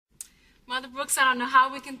Mother Brooks, I don't know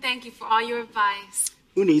how we can thank you for all your advice.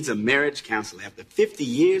 Who needs a marriage counselor? After 50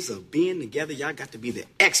 years of being together, y'all got to be the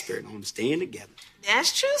expert on staying together.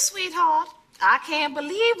 That's true, sweetheart. I can't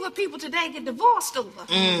believe what people today get divorced over.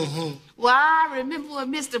 Well, I remember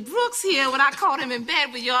when Mr. Brooks here, when I caught him in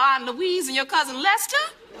bed with your Aunt Louise and your cousin Lester.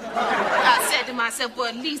 I said to myself, well,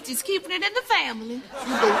 at least he's keeping it in the family.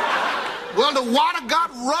 Well, the water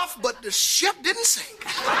got rough, but the ship didn't sink.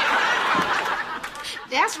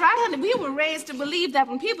 That's right, honey. We were raised to believe that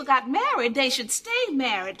when people got married, they should stay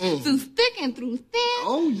married. Through thick and through thin.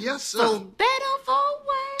 Oh, yes, sir. For better, for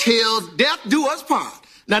worse. Till death do us part.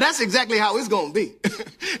 Now, that's exactly how it's gonna be.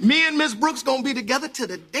 Me and Miss Brooks gonna be together till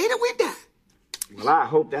the day that we die. Well, I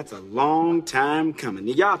hope that's a long time coming.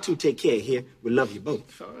 Now, y'all two take care here. We love you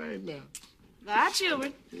both. All right, now. Bye,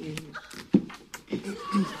 children. You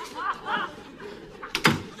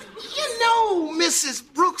know, Mrs.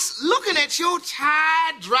 Brooks, looking at your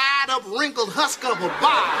tired, dried-up, wrinkled husk of a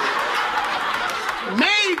body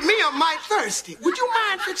made me a mite thirsty. Would you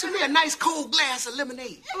mind fixing me a nice cold glass of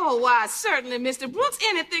lemonade? Oh, why, certainly, Mr. Brooks.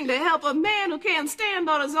 Anything to help a man who can't stand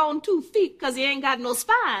on his own 2 feet because he ain't got no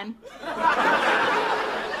spine.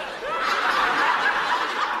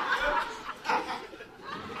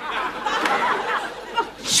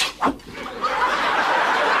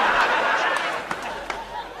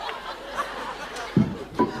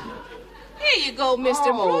 Here you go,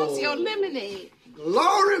 Mr. Brooks, your lemonade.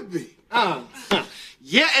 Glory be.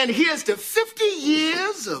 Yeah, and here's to 50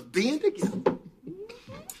 years of being together.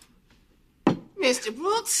 Mr.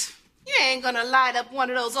 Brooks, you ain't gonna light up one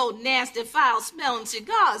of those old nasty, foul-smelling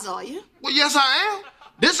cigars, are you? Well, yes, I am.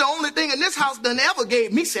 This is the only thing in this house that ever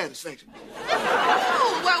gave me satisfaction.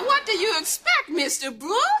 Oh, well, what do you expect, Mr.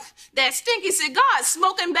 Brooks? That stinky cigar is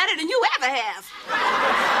smoking better than you ever have.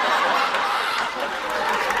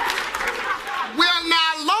 Well,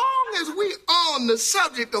 now, long as we on the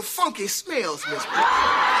subject of funky smells, Miss Brooks.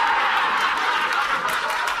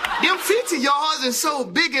 Them feet of yours is so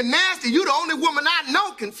big and nasty, you the only woman I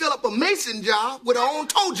know can fill up a mason jar with her own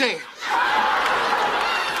toe jam.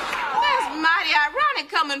 That's mighty ironic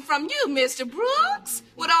coming from you, Mr. Brooks.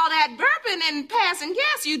 With all that burping and passing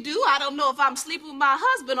gas you do, I don't know if I'm sleeping with my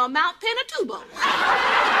husband on Mount Pinatubo.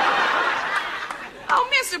 Oh,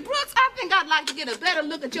 Mr. Brooks, I think I'd like to get a better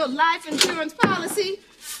look at your life insurance policy.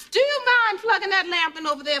 Do you mind plugging that lamp in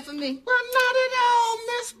over there for me? Well, not at all,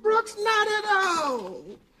 Miss Brooks, not at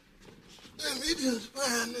all. Let me just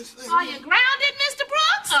find this thing. Are you grounded, Mr.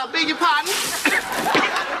 Brooks? Beg your pardon?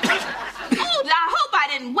 Oh, I hope I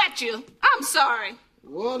didn't wet you. I'm sorry.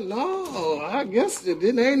 Well, no, I guess it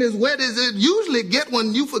ain't as wet as it usually get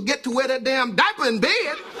when you forget to wear that damn diaper in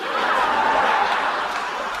bed.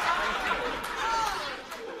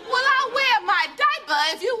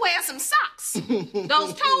 If you wear some socks.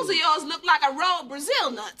 Those toes of yours look like a row of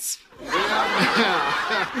Brazil nuts.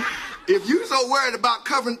 If you so worried about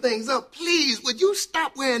covering things up, please, would you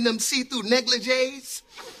stop wearing them see-through negligees?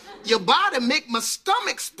 Your body make my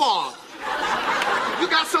stomach spoil. You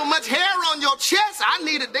got so much hair on your chest, I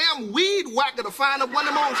need a damn weed whacker to find up one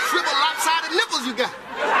of them old shriveled lopsided nipples you got.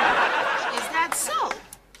 Is that so?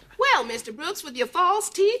 Well, Mr. Brooks, with your false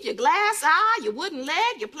teeth, your glass eye, your wooden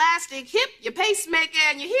leg, your plastic hip, your pacemaker,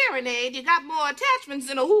 and your hearing aid, you got more attachments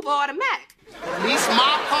than a Hoover automatic. At least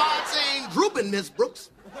my parts ain't drooping, Miss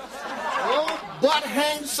Brooks. Your butt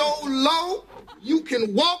hangs so low, you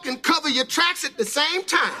can walk and cover your tracks at the same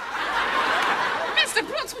time. Mr.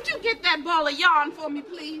 Brooks, would you get that ball of yarn for me,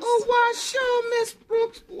 please? Oh, why, sure, Miss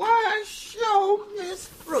Brooks. Why, sure, Miss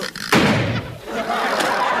Brooks.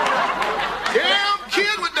 Damn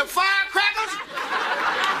kid with the firecrackers.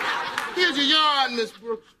 Here's your yarn, Miss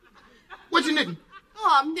Brooks. What you knitting?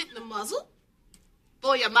 Oh, I'm knitting a muzzle.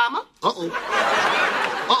 For your mama. Uh-oh.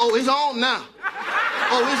 Uh-oh, it's on now.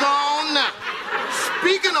 Oh, it's on now.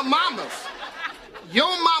 Speaking of mamas,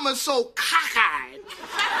 your mama's so cockeyed.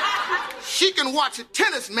 She can watch a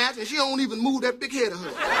tennis match and she don't even move that big head of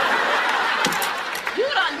hers. You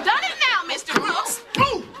done it now, Mr. Brooks.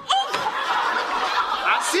 Ooh.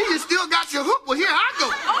 I see you still got your hook. Well, here I go.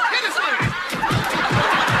 Tennis match.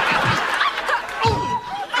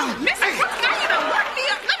 Mr. Brooks, now you done worked me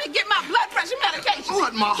up. Let me get my blood pressure medication. Oh,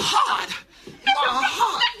 at my heart. My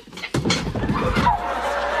heart.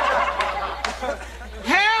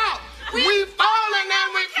 Help! We've fallen and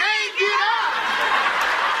we can't get up.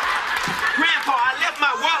 Grandpa, I left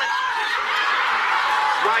my wallet.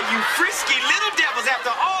 Why, you frisky little devils,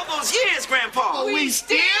 after all those years, Grandpa. But we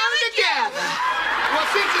still together. Well,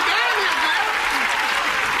 since you're down here,